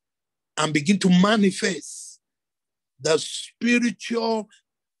and begin to manifest the spiritual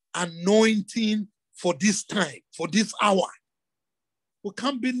anointing for this time, for this hour. We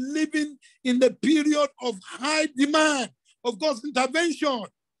can't be living in the period of high demand of God's intervention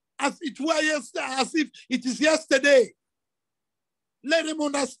as it were yesterday, as if it is yesterday. Let them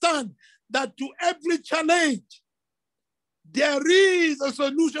understand that to every challenge, there is a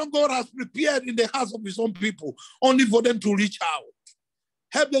solution God has prepared in the hearts of his own people, only for them to reach out.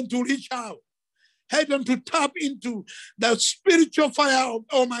 Help them to reach out. Help them to tap into the spiritual fire of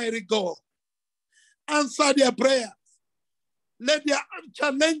Almighty God. Answer their prayers. Let their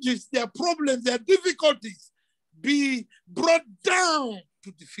challenges, their problems, their difficulties be brought down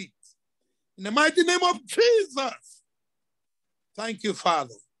to defeat. In the mighty name of Jesus. Thank you,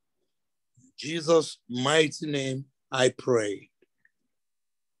 Father. In Jesus' mighty name, I pray.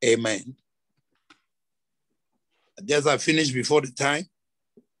 Amen. I guess I finished before the time.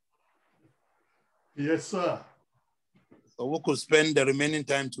 Yes, sir. So we could spend the remaining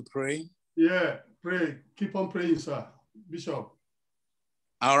time to pray. Yeah, pray. Keep on praying, sir. Bishop.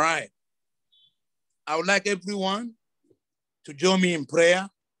 All right. I would like everyone to join me in prayer.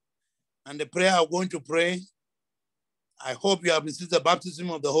 And the prayer I'm going to pray, I hope you have received the baptism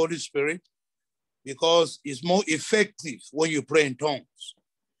of the Holy Spirit because it's more effective when you pray in tongues.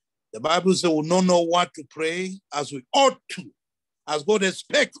 The Bible says we don't know what to pray as we ought to, as God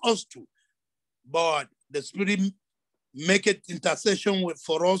expects us to. But the Spirit make it intercession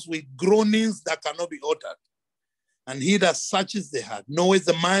for us with groanings that cannot be uttered. And he that searches the heart knows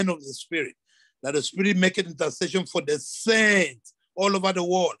the mind of the Spirit, that the Spirit make it intercession for the saints all over the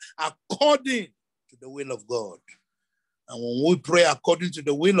world, according to the will of God. And when we pray according to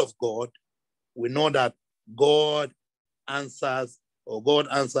the will of God, we know that God answers, or God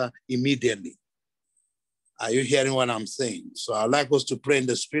answer immediately. Are you hearing what I'm saying? So I'd like us to pray in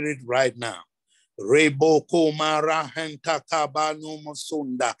the spirit right now. Rebo komara henta kabanu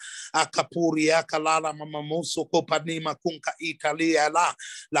musunda akapuri akalala mamamoso kopanima kunka italia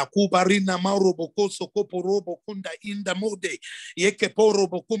la kubarina mauro bokoso koporobo kunda inda mode yeke poro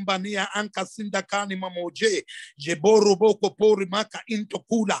bokumbania anka sindakani mamoje jeboro boko pori maka into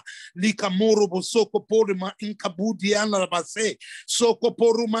kula lika moro bosoko pori ma inka budi ala base soko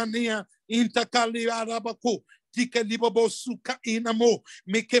porumania intakali arabako Tika libobo suka inamo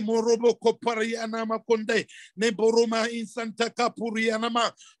meke morobo kopariana makonde neboroma insanta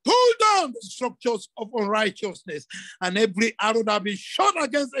kapurianama. Pull down the structures of unrighteousness and every arrow that be shot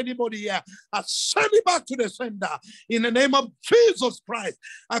against anybody here, I send it back to the sender in the name of Jesus Christ.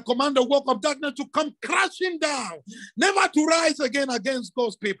 I command the work of darkness to come crashing down, never to rise again against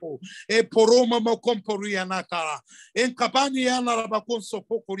God's people. E poroma mokomporianaka en kabaniana rabakonso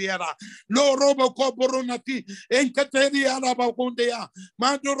pokuriana lo robo koboronati. Enkateria Alabakundea,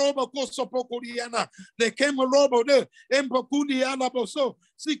 Mandoroba Kosopokuriana, the Kemalobo de Embakuni Alaboso,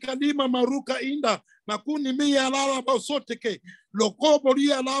 Sikalima Maruka Inda, Makuni Mia Alabosoteke,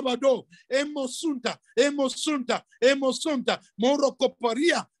 Lokoboria Labado, Emosunta,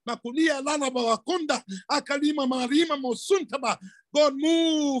 Morokoparia, Makunia Lalabakunda, Akalima Marima Mosuntaba. God,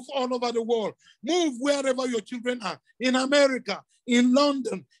 move all over the world. Move wherever your children are. In America, in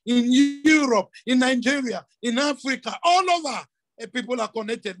London, in Europe, in Nigeria, in Africa, all over. And people are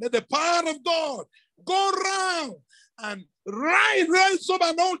connected. Let the power of God go around and raise up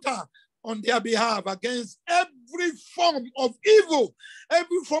an altar on their behalf against every form of evil,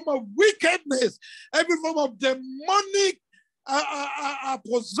 every form of wickedness, every form of demonic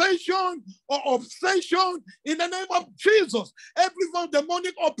possession or obsession in the name of Jesus. Every form of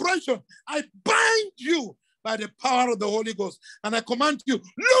demonic oppression, I bind you by the power of the Holy Ghost. And I command you,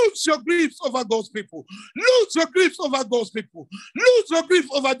 lose your griefs over God's people. Lose your griefs over God's people. Lose your griefs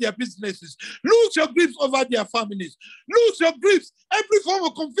over their businesses. Lose your griefs over their families. Lose your griefs, every form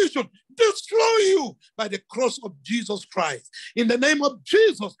of confusion. Destroy you by the cross of Jesus Christ. In the name of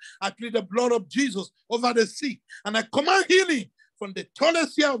Jesus, I plead the blood of Jesus over the sick. And I command healing from the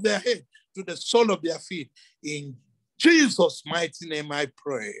tallest hair of their head to the sole of their feet. In Jesus' mighty name I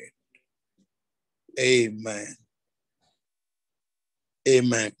pray. Amen.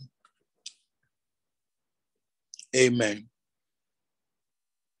 Amen. Amen.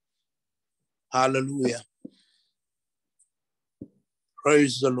 Hallelujah.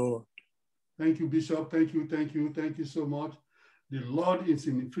 Praise the Lord. Thank you, Bishop. Thank you so much. The Lord is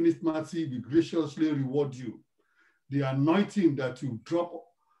in infinite mercy, will graciously reward you. The anointing that you drop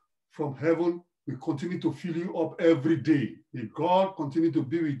from heaven will continue to fill you up every day. May God continue to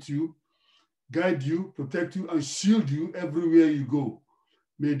be with you, guide you, protect you, and shield you everywhere you go.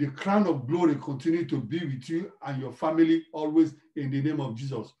 May the crown of glory continue to be with you and your family always in the name of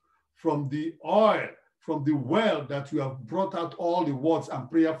Jesus. From the oil, from the well that you have brought out all the words and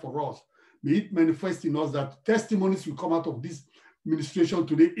prayer for us, may it manifest in us that testimonies will come out of this ministration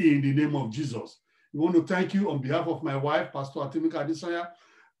today in the name of Jesus. We want to thank you on behalf of my wife, Pastor Atimika Adesanya,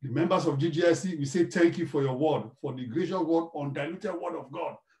 the members of GGIC. We say thank you for your word, for the gracious word, undiluted word of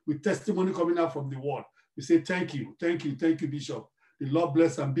God, with testimony coming out from the word. We say thank you, Bishop. The Lord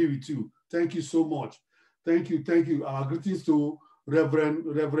bless and be with you. Thank you so much. Thank you. Our greetings to Reverend,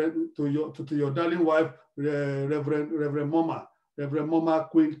 to your darling wife, Reverend Mama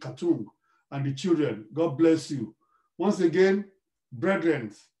Queen Katung, and the children. God bless you. Once again,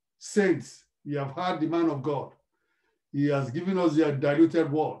 brethren, saints, we have heard the man of God. He has given us the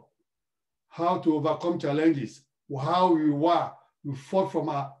diluted word, how to overcome challenges, how we fought from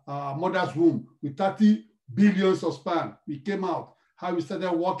our mother's womb with 30 billions of sperm. We came out, how we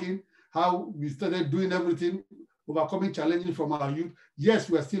started walking, how we started doing everything, overcoming challenges from our youth. Yes,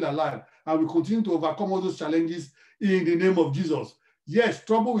 we are still alive, and we continue to overcome all those challenges in the name of Jesus. Yes,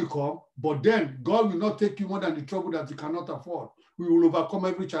 trouble will come, but then God will not take you more than the trouble that you cannot afford. We will overcome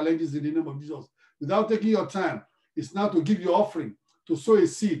every challenge in the name of Jesus. Without taking your time, it's now to give your offering, to sow a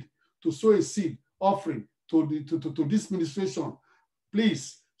seed offering to this ministration.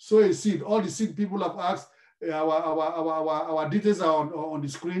 Please sow a seed. All the seed people have asked, our details are on the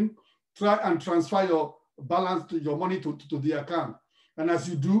screen. Try and transfer your balance to your money to the account. And as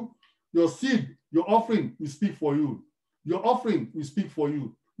you do, your seed, your offering will speak for you. Your offering will speak for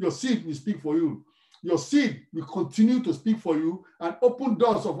you. Your seed will speak for you. Your seed will continue to speak for you and open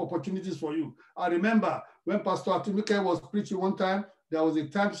doors of opportunities for you. I remember when Pastor Atimike was preaching one time, there was a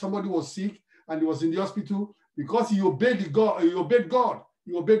time somebody was sick and he was in the hospital because he obeyed God.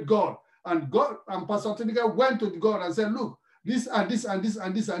 And God and Pastor Tinika went to God and said, look, this and this and this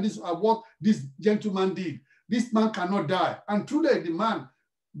and this and this are what this gentleman did. This man cannot die. And truly, the man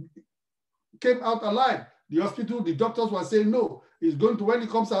came out alive. The hospital, the doctors were saying, no, he's going to, when he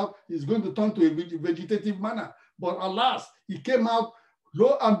comes out, he's going to turn to a vegetative manner. But alas, he came out,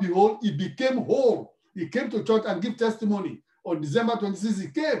 lo and behold, he became whole. He came to church and give testimony. On December 26th, he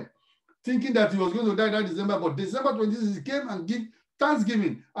came, thinking that he was going to die that December, but December 26th, he came and give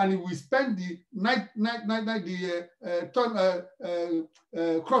Thanksgiving, and we spent the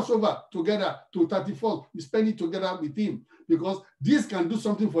crossover together to 34th. We spend it together with him, because this can do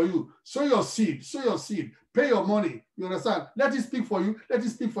something for you. Sow your seed, pay your money. You understand? Let it speak for you. Let it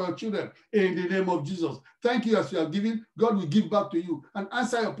speak for your children in the name of Jesus. Thank you as you are giving. God will give back to you and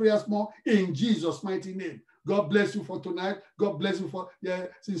answer your prayers more in Jesus' mighty name. God bless you for tonight. God bless you for,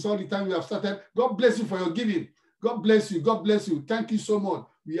 since all the time we have started. God bless you for your giving. God bless you. God bless you. Thank you so much.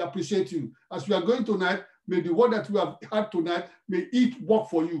 We appreciate you. As we are going tonight, may the word that we have had tonight, may it work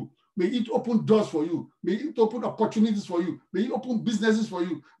for you. May it open doors for you. May it open opportunities for you. May it open businesses for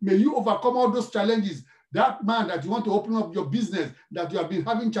you. May you overcome all those challenges. That man that you want to open up your business, that you have been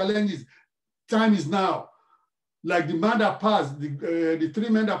having challenges, time is now. Like the man that passed, the three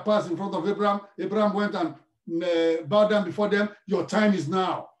men that passed in front of Abraham, Abraham went and bowed down before them. Your time is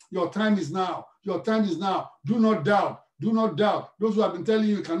now. Your time is now. Your time is now. Do not doubt. Do not doubt. Those who have been telling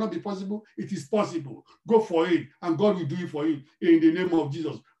you it cannot be possible, it is possible. Go for it, and God will do it for you in the name of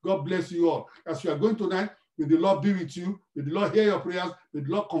Jesus. God bless you all. As you are going tonight, may the Lord be with you. May the Lord hear your prayers. May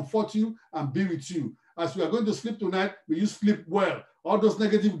the Lord comfort you and be with you. As you are going to sleep tonight, may you sleep well. All those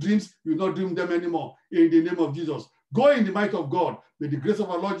negative dreams, you will not dream them anymore in the name of Jesus. Go in the might of God. May the grace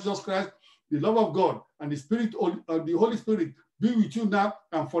of our Lord Jesus Christ, the love of God, and the Spirit, the Holy Spirit be with you now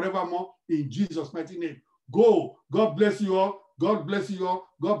and forevermore in Jesus' mighty name. Go. God bless you all. God bless you all.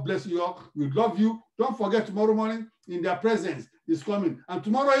 God bless you all. We love you. Don't forget, tomorrow morning, in their presence is coming. And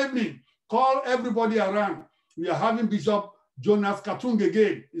tomorrow evening, call everybody around. We are having Bishop Jonas Katung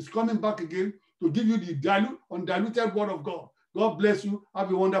again. He's coming back again to give you the undiluted word of God. God bless you.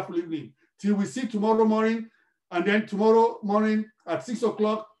 Have a wonderful evening. Till we see tomorrow morning, and then tomorrow morning at 6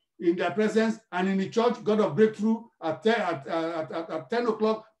 o'clock in their presence, and in the church, God of Breakthrough at 10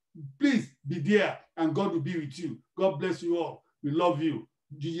 o'clock. Please be there, and God will be with you. God bless you all. We love you.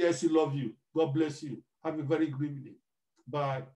 GGSC love you. God bless you. Have a very good evening. Bye.